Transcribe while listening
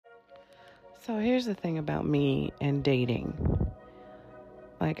So here's the thing about me and dating.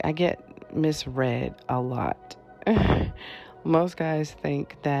 Like, I get misread a lot. Most guys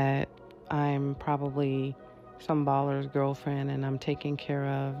think that I'm probably some baller's girlfriend and I'm taken care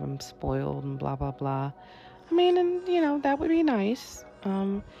of, I'm spoiled and blah, blah, blah. I mean, and that would be nice.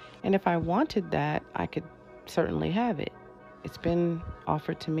 And if I wanted that, I could certainly have it. It's been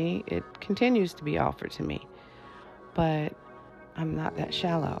offered to me. It continues to be offered to me. But I'm not that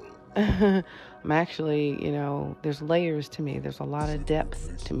shallow. I'm actually, there's layers to me. There's a lot of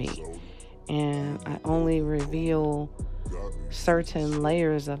depth to me. And I only reveal certain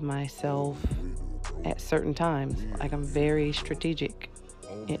layers of myself at certain times. Like, I'm very strategic.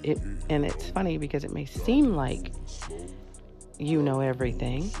 And it's funny because it may seem like you know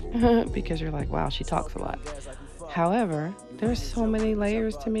everything because you're like, wow, she talks a lot. However, there's so many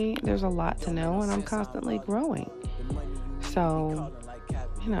layers to me. There's a lot to know, and I'm constantly growing. So,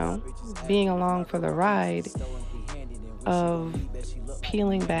 being along for the ride of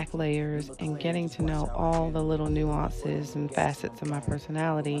peeling back layers and getting to know all the little nuances and facets of my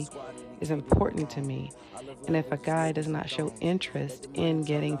personality is important to me. And if a guy does not show interest in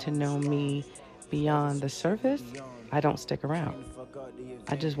getting to know me beyond the surface, I don't stick around.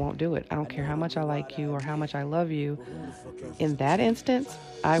 I just won't do it. I don't care how much I like you or how much I love you. In that instance,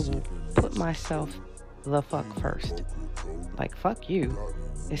 I will put myself the fuck first. Like, fuck you.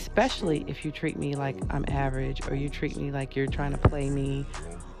 Especially if you treat me like I'm average, or you treat me like you're trying to play me,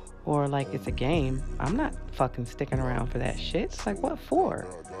 or like it's a game. I'm not fucking sticking around for that shit. It's like, what for?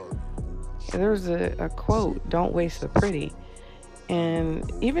 There's a quote, don't waste the pretty.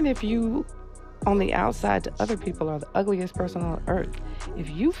 And even if you, on the outside to other people, are the ugliest person on earth, if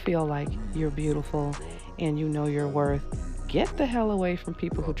you feel like you're beautiful and you know your worth, get the hell away from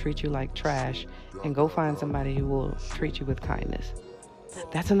people who treat you like trash and go find somebody who will treat you with kindness.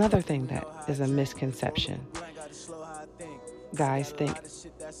 That's another thing that is a misconception. Guys think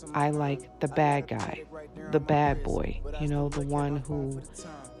I like the bad guy, the bad boy, the one who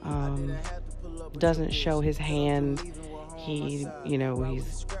doesn't show his hand. He's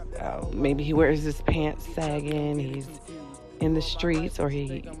maybe he wears his pants sagging, he's in the streets, or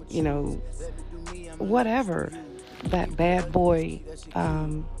he, whatever that bad boy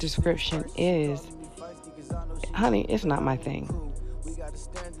description is. Honey, it's not my thing.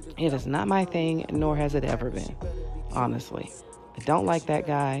 It is not my thing, nor has it ever been, honestly. I don't like that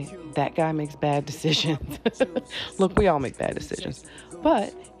guy. That guy makes bad decisions. Look, we all make bad decisions.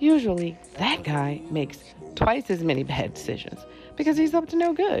 But usually that guy makes twice as many bad decisions because he's up to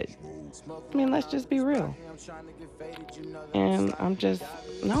no good. I mean, let's just be real. And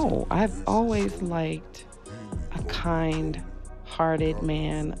I've always liked a kind-hearted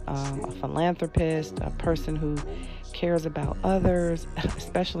man, a philanthropist, a person who cares about others,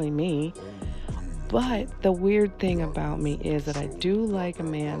 especially me. But the weird thing about me is that I do like a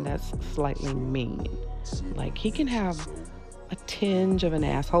man that's slightly mean. Like, he can have a tinge of an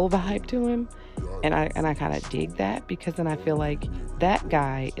asshole vibe to him, and I kind of dig that, because then I feel like that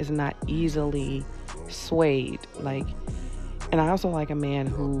guy is not easily swayed. And I also like a man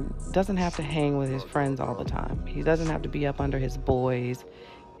who doesn't have to hang with his friends all the time. He doesn't have to be up under his boys.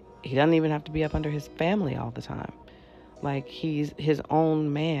 He doesn't even have to be up under his family all the time. Like, he's his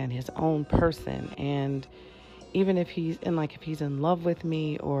own man, his own person. And even if he's in love with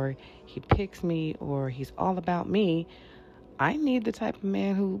me, or he picks me, or he's all about me, I need the type of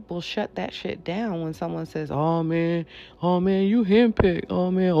man who will shut that shit down when someone says, oh man, you henpecked. Oh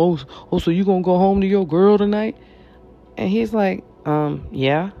man, so you gonna go home to your girl tonight? And he's like,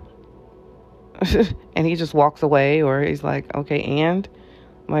 yeah. And he just walks away, or he's like, okay, and?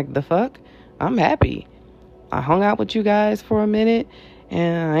 I'm like, the fuck? I'm happy. I hung out with you guys for a minute,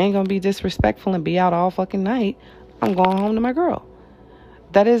 and I ain't gonna be disrespectful and be out all fucking night. I'm going home to my girl.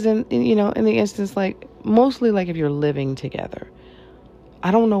 That isn't, in the instance, mostly if you're living together.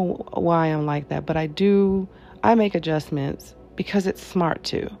 I don't know why I'm like that, but I make adjustments because it's smart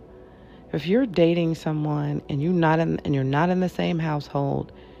to. If you're dating someone and you're not in the same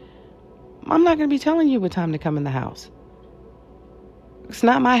household, I'm not gonna be telling you what time to come in the house. It's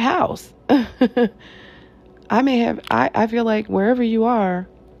not my house. I feel like wherever you are,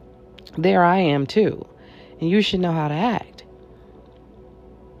 there I am too. And you should know how to act.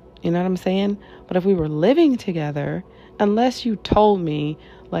 You know what I'm saying? But if we were living together, unless you told me,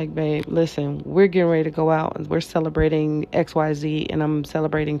 babe, listen, we're getting ready to go out and we're celebrating XYZ, and I'm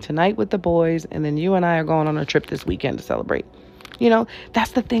celebrating tonight with the boys, and then you and I are going on a trip this weekend to celebrate.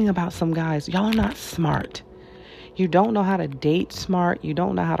 That's the thing about some guys. Y'all are not smart. You don't know how to date smart. You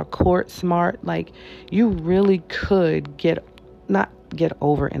don't know how to court smart. You really could get, not get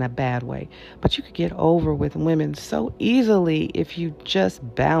over in a bad way, but you could get over with women so easily if you just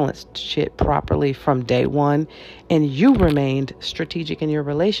balanced shit properly from day one and you remained strategic in your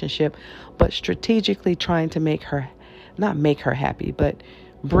relationship, but strategically trying to not make her happy, but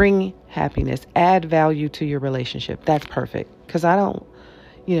bring happiness, add value to your relationship. That's perfect. Because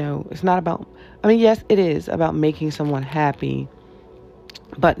it's not about, yes, it is about making someone happy,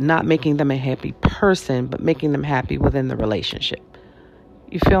 but not making them a happy person, but making them happy within the relationship.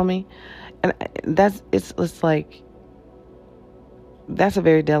 You feel me? And it's like, that's a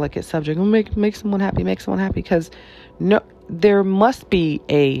very delicate subject. Make someone happy, because there must be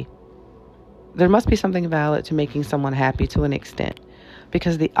something valid to making someone happy to an extent,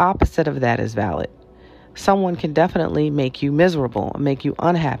 because the opposite of that is valid. Someone can definitely make you miserable, make you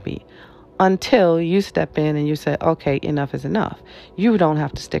unhappy, until you step in and you say, okay, enough is enough. You don't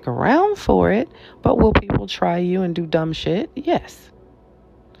have to stick around for it, but will people try you and do dumb shit? Yes.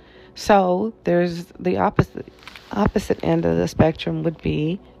 So there's the opposite end of the spectrum would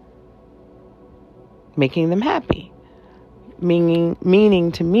be making them happy.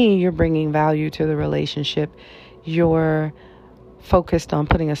 Meaning to me, you're bringing value to the relationship. You're focused on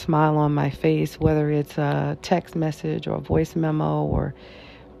putting a smile on my face, whether it's a text message or a voice memo or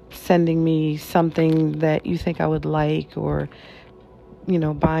sending me something that you think I would like, or,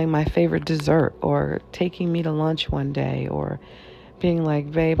 buying my favorite dessert, or taking me to lunch one day, or being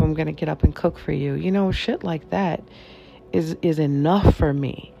like, babe, I'm going to get up and cook for you. Shit like that is enough for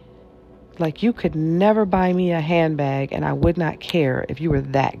me. Like, you could never buy me a handbag and I would not care if you were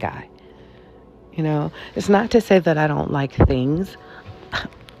that guy. It's not to say that I don't like things.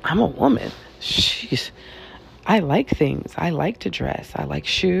 I'm a woman. Jeez. I like things. I like to dress. I like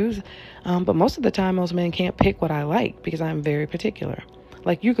shoes. But most of the time, most men can't pick what I like because I'm very particular.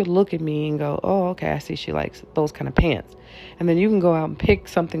 Like, you could look at me and go, oh, okay, I see she likes those kind of pants. And then you can go out and pick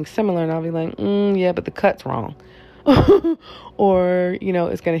something similar and I'll be like, yeah, but the cut's wrong. Or,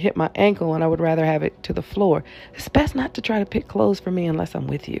 it's going to hit my ankle and I would rather have it to the floor. It's best not to try to pick clothes for me unless I'm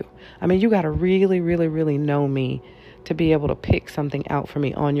with you. You got to really, really, really know me to be able to pick something out for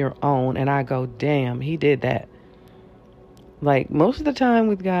me on your own. And I go, damn, he did that. Like, most of the time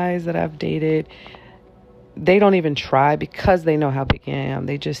with guys that I've dated, they don't even try because they know how picky I am.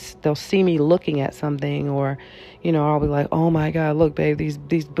 They'll see me looking at something, or, I'll be like, oh my God, look, babe, these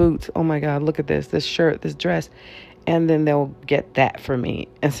boots. Oh my God, look at this shirt, this dress. And then they'll get that for me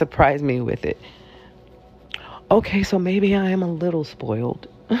and surprise me with it. Okay, so maybe I am a little spoiled.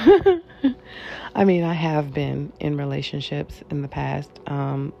 I have been in relationships in the past,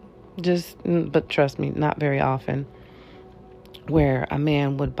 but trust me, not very often, where a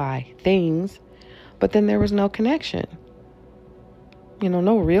man would buy things, but then there was no connection.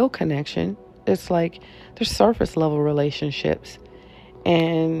 No real connection. It's like there's surface level relationships,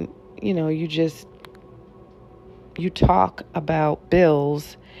 and you talk about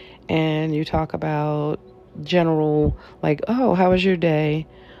bills, and you talk about general, like, oh, how was your day?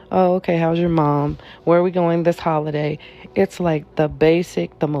 Oh, okay, how's your mom? Where are we going this holiday? It's like the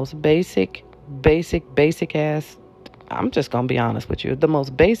most basic ass, I'm just going to be honest with you, the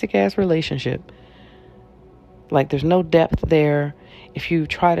most basic ass relationship. Like, there's no depth there. If you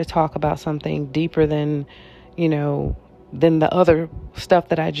try to talk about something deeper than the other stuff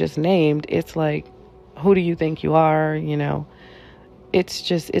that I just named, it's like, who do you think you are?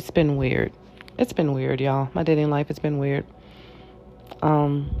 It's been weird. It's been weird, y'all. My dating life has been weird.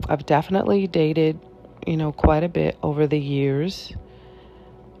 I've definitely dated, quite a bit over the years,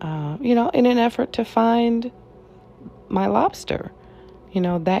 in an effort to find my lobster,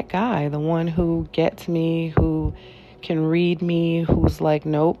 that guy, the one who gets me, who can read me, who's like,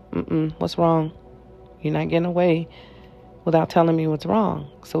 nope, what's wrong? You're not getting away without telling me what's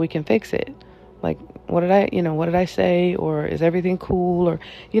wrong so we can fix it. Like, what did I say? Or is everything cool? Or,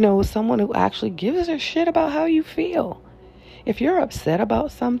 someone who actually gives a shit about how you feel. If you're upset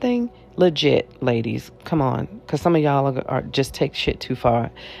about something, legit, ladies, come on. Because some of y'all are just take shit too far.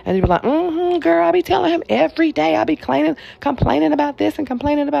 And you be like, girl, I be telling him every day. I be complaining about this and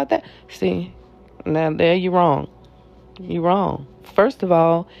complaining about that. See, now there you're wrong. You're wrong. First of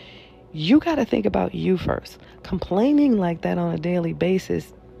all, you got to think about you first. Complaining like that on a daily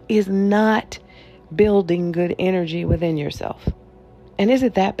basis is not building good energy within yourself. And is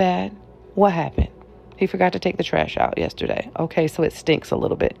it that bad? What happened? He forgot to take the trash out yesterday. Okay, so it stinks a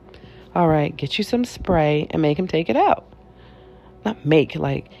little bit. All right, get you some spray and make him take it out. Not make,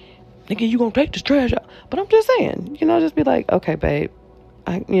 like, nigga, you gonna take this trash out. But I'm just saying, just be like, okay, babe,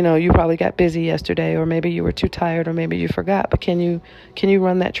 you probably got busy yesterday, or maybe you were too tired, or maybe you forgot. But can you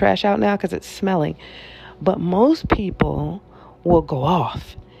run that trash out now? Because it's smelling. But most people will go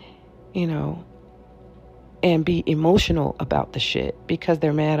off, you know, and be emotional about the shit because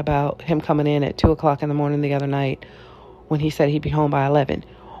they're mad about him coming in at 2:00 in the morning the other night when he said he'd be home by 11.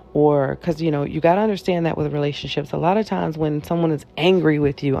 Or because, you know, you got to understand that with relationships, a lot of times when someone is angry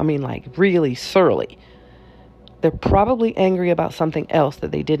with you, I mean, like really surly, they're probably angry about something else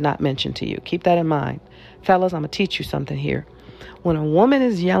that they did not mention to you. Keep that in mind. Fellas, I'm going to teach you something here. When a woman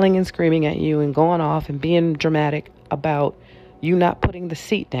is yelling and screaming at you and going off and being dramatic about you not putting the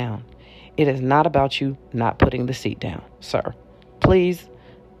seat down, it is not about you not putting the seat down, sir. Please,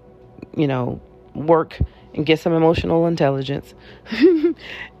 you know, work and get some emotional intelligence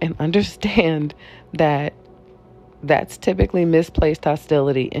and understand that that's typically misplaced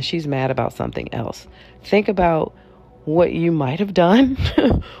hostility and she's mad about something else. Think about what you might have done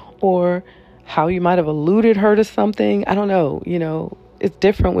or how you might have alluded her to something. I don't know. You know, it's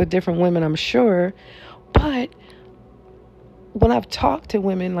different with different women, I'm sure. But when I've talked to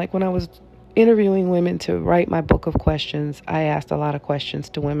women, like when I was interviewing women to write my book of questions, I asked a lot of questions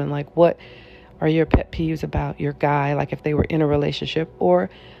to women like, what are your pet peeves about your guy? Like if they were in a relationship or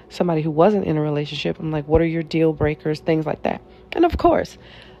somebody who wasn't in a relationship, I'm like, what are your deal breakers? Things like that. And of course,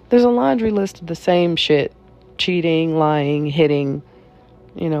 there's a laundry list of the same shit: cheating, lying, hitting,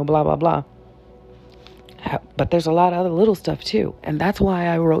 you know, blah, blah, blah. But there's a lot of other little stuff too. And that's why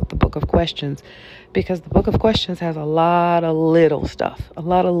I wrote the book of questions, because the book of questions has a lot of little stuff, a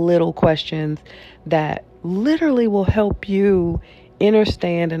lot of little questions that literally will help you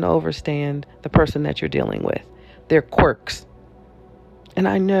understand and overstand the person that you're dealing with, their quirks. And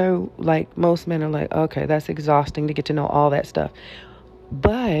I know, like, most men are like, okay, that's exhausting to get to know all that stuff.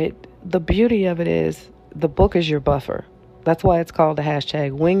 But the beauty of it is the book is your buffer. That's why it's called the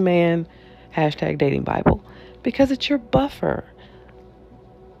hashtag wingman, hashtag dating Bible, because it's your buffer.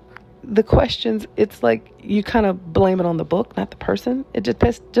 The questions, it's like you kind of blame it on the book, not the person. It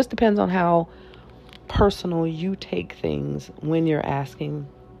just depends on how personal you take things when you're asking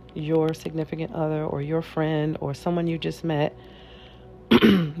your significant other or your friend or someone you just met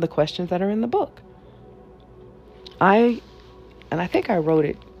the questions that are in the book. I think I wrote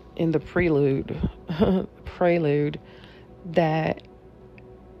it in the prelude that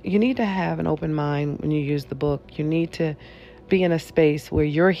you need to have an open mind when you use the book. You need to be in a space where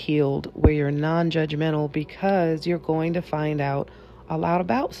you're healed, where you're non-judgmental, because you're going to find out a lot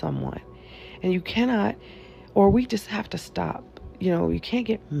about someone. And you cannot, or we just have to stop. You know, you can't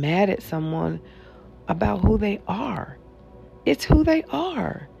get mad at someone about who they are. It's who they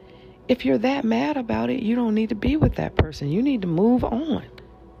are. If you're that mad about it, you don't need to be with that person. You need to move on.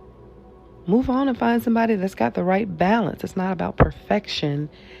 Move on and find somebody that's got the right balance. It's not about perfection.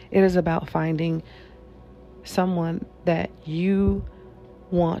 It is about finding someone that you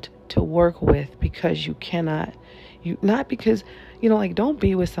want to work with, because you cannot, not because, you know, like, don't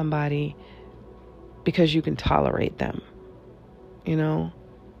be with somebody because you can tolerate them, you know,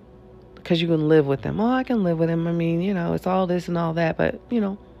 because you can live with them. Oh, I can live with him. I mean, you know, it's all this and all that, but, you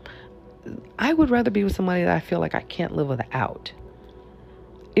know, I would rather be with somebody that I feel like I can't live without.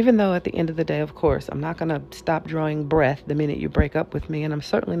 Even though at the end of the day, of course, I'm not going to stop drawing breath the minute you break up with me, and I'm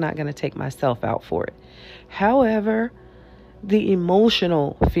certainly not going to take myself out for it. However, the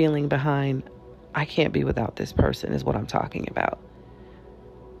emotional feeling behind I can't be without this person is what I'm talking about.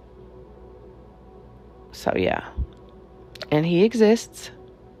 So yeah, and he exists.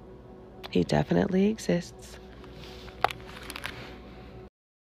 He definitely exists.